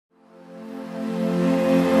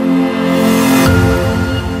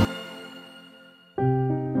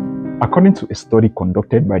According to a study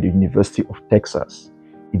conducted by the University of Texas,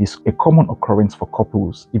 it is a common occurrence for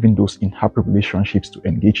couples, even those in happy relationships, to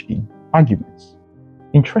engage in arguments.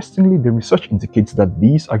 Interestingly, the research indicates that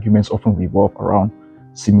these arguments often revolve around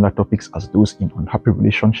similar topics as those in unhappy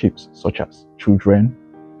relationships, such as children,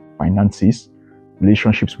 finances,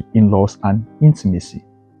 relationships with in-laws, and intimacy.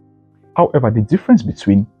 However, the difference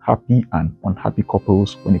between happy and unhappy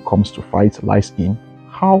couples when it comes to fight lies in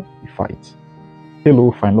how we fight.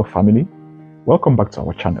 Hello, Fine Love family. Welcome back to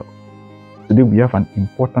our channel. Today we have an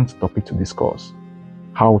important topic to discuss: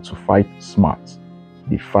 how to fight smart.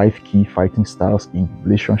 The 5 key fighting styles in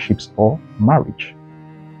relationships or marriage.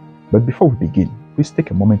 But before we begin, please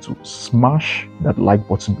take a moment to smash that like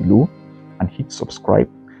button below and hit subscribe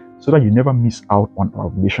so that you never miss out on our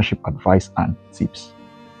relationship advice and tips.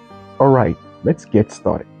 Alright, let's get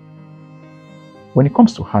started. When it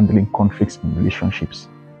comes to handling conflicts in relationships,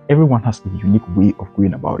 everyone has a unique way of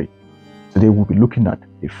going about it. Today we'll be looking at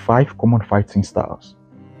the 5 common fighting styles.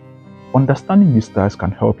 Understanding these styles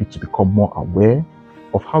can help you to become more aware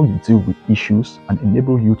of how you deal with issues and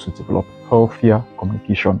enable you to develop healthier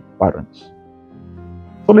communication patterns.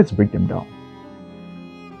 So let's break them down.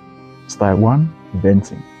 Style 1.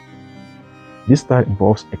 Venting. This style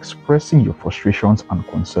involves expressing your frustrations and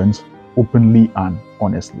concerns openly and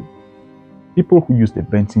honestly. People who use the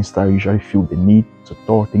venting style usually feel the need to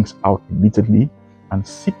thaw things out immediately and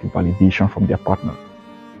seek validation from their partner.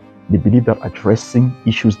 They believe that addressing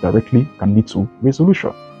issues directly can lead to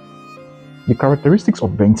resolution. The characteristics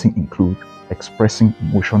of venting include expressing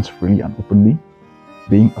emotions freely and openly,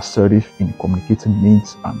 being assertive in communicating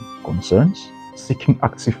needs and concerns, seeking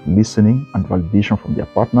active listening and validation from their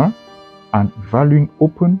partner, and valuing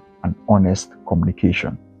open and honest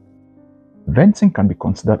communication. Venting can be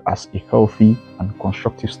considered as a healthy and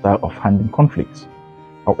constructive style of handling conflicts.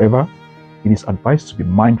 However, it is advised to be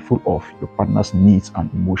mindful of your partner's needs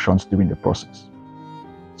and emotions during the process.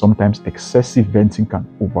 Sometimes excessive venting can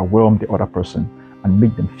overwhelm the other person and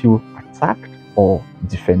make them feel attacked or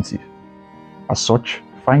defensive. As such,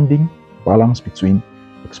 finding balance between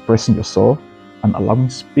expressing yourself and allowing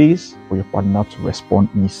space for your partner to respond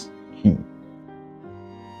is key.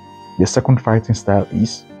 The second fighting style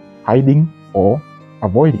is hiding or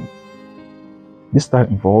avoiding. This style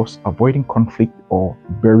involves avoiding conflict or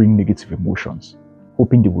burying negative emotions,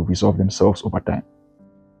 hoping they will resolve themselves over time.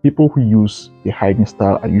 People who use the hiding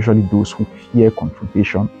style are usually those who fear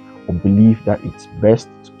confrontation or believe that it's best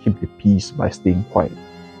to keep the peace by staying quiet.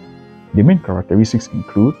 The main characteristics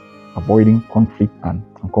include avoiding conflict and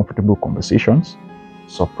uncomfortable conversations,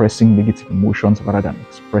 suppressing negative emotions rather than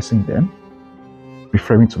expressing them,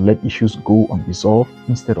 preferring to let issues go unresolved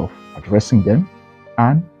instead of addressing them,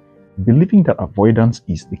 and believing that avoidance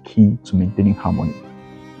is the key to maintaining harmony.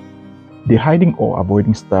 The hiding or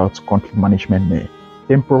avoiding style to conflict management may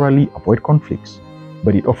temporarily avoid conflicts,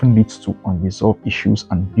 but it often leads to unresolved issues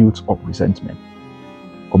and builds up resentment.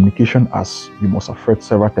 Communication, as we must have heard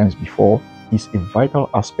several times before, is a vital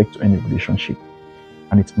aspect to any relationship,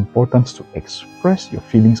 and it's important to express your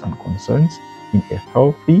feelings and concerns in a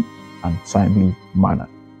healthy and timely manner.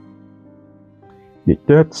 The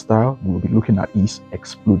third style we'll be looking at is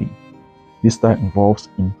exploding. This style involves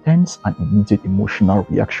intense and immediate emotional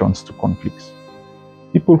reactions to conflicts.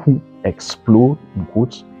 People who explode, in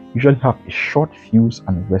quotes, usually have a short fuse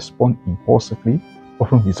and respond impulsively,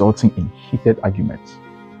 often resulting in heated arguments.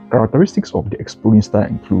 Characteristics of the exploding style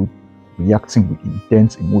include reacting with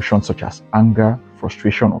intense emotions such as anger,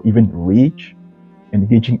 frustration, or even rage,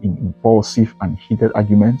 engaging in impulsive and heated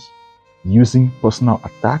arguments, using personal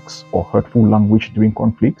attacks or hurtful language during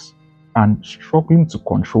conflicts, and struggling to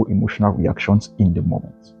control emotional reactions in the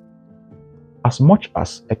moment. As much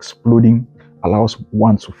as exploding allows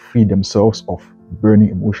one to free themselves of burning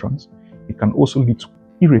emotions, it can also lead to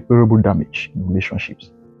irreparable damage in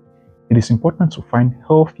relationships. It is important to find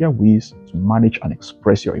healthier ways to manage and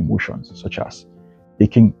express your emotions, such as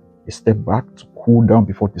taking a step back to cool down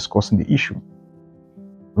before discussing the issue.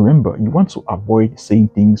 Remember, you want to avoid saying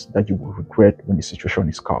things that you will regret when the situation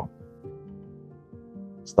is calm.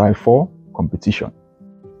 Style 4. Competition.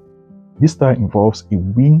 This style involves a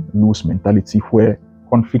win-lose mentality where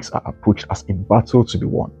conflicts are approached as a battle to be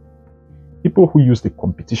won. People who use the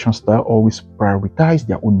competition style always prioritize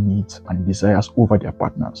their own needs and desires over their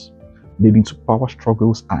partners, leading to power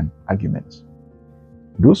struggles and arguments.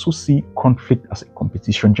 Those who see conflict as a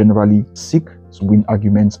competition generally seek to win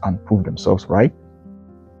arguments and prove themselves right,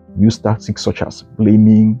 use tactics such as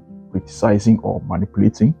blaming, criticizing, or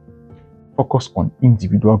manipulating, focus on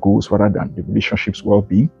individual goals rather than the relationship's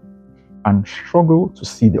well-being, and struggle to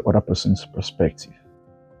see the other person's perspective.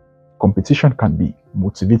 Competition can be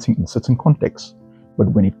motivating in certain contexts, but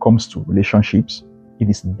when it comes to relationships, it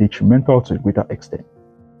is detrimental to a greater extent.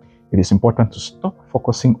 It is important to stop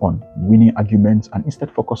focusing on winning arguments and instead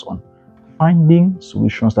focus on finding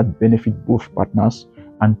solutions that benefit both partners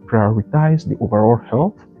and prioritize the overall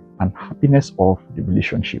health and happiness of the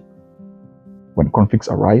relationship. When conflicts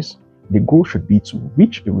arise, the goal should be to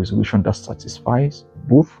reach a resolution that satisfies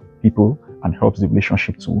both people and helps the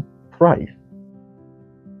relationship to thrive.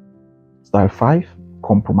 Style 5,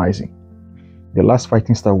 compromising. The last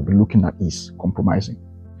fighting style we'll be looking at is compromising.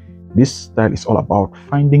 This style is all about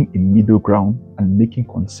finding a middle ground and making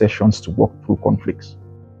concessions to work through conflicts.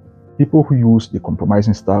 People who use the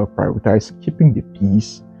compromising style prioritize keeping the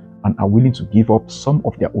peace and are willing to give up some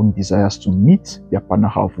of their own desires to meet their partner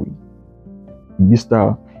halfway. In this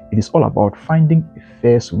style, it is all about finding a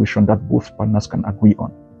fair solution that both partners can agree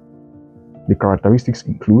on. The characteristics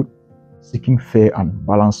include seeking fair and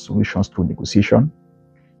balanced solutions through negotiation,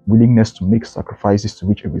 willingness to make sacrifices to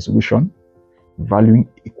reach a resolution, valuing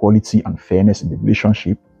equality and fairness in the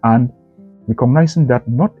relationship, and recognizing that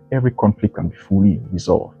not every conflict can be fully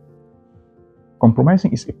resolved.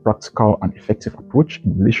 Compromising is a practical and effective approach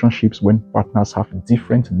in relationships when partners have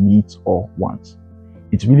different needs or wants.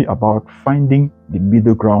 It's really about finding the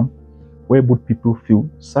middle ground where both people feel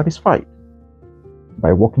satisfied.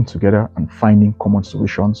 By working together and finding common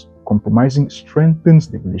solutions, compromising strengthens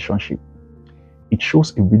the relationship. It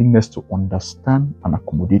shows a willingness to understand and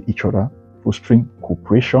accommodate each other, fostering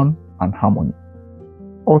cooperation and harmony.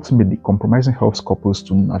 Ultimately, compromising helps couples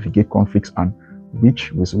to navigate conflicts and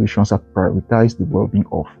reach resolutions that prioritize the well-being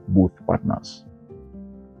of both partners.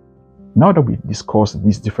 Now that we've discussed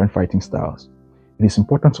these different fighting styles, it is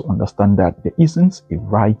important to understand that there isn't a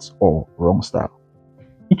right or wrong style.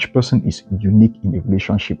 Each person is unique in a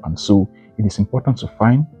relationship, and so it is important to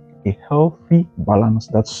find a healthy balance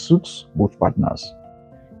that suits both partners.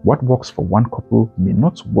 What works for one couple may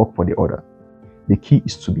not work for the other. The key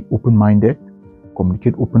is to be open-minded,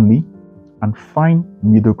 communicate openly, and find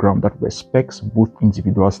middle ground that respects both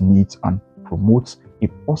individuals' needs and promotes a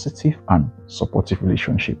positive and supportive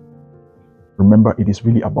relationship. Remember, it is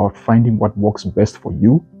really about finding what works best for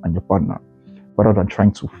you and your partner, rather than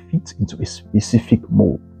trying to fit into a specific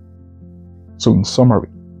mold. So in summary,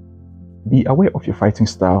 be aware of your fighting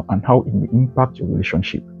style and how it may impact your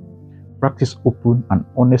relationship. Practice open and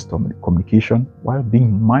honest communication while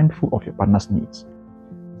being mindful of your partner's needs.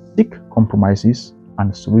 Seek compromises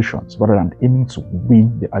and solutions rather than aiming to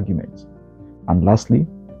win the argument. And lastly,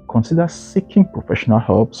 consider seeking professional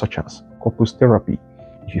help such as couples therapy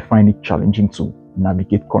if you find it challenging to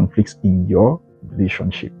navigate conflicts in your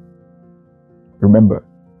relationship. Remember,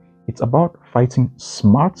 it's about fighting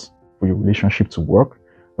smart for your relationship to work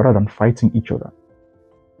rather than fighting each other.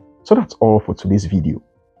 So that's all for today's video.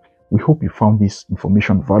 We hope you found this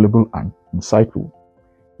information valuable and insightful.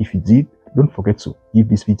 If you did, don't forget to give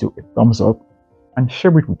this video a thumbs up and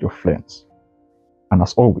share it with your friends. And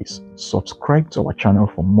as always, subscribe to our channel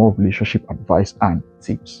for more relationship advice and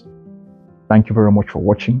tips. Thank you very much for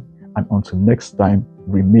watching, and until next time,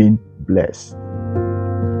 remain blessed.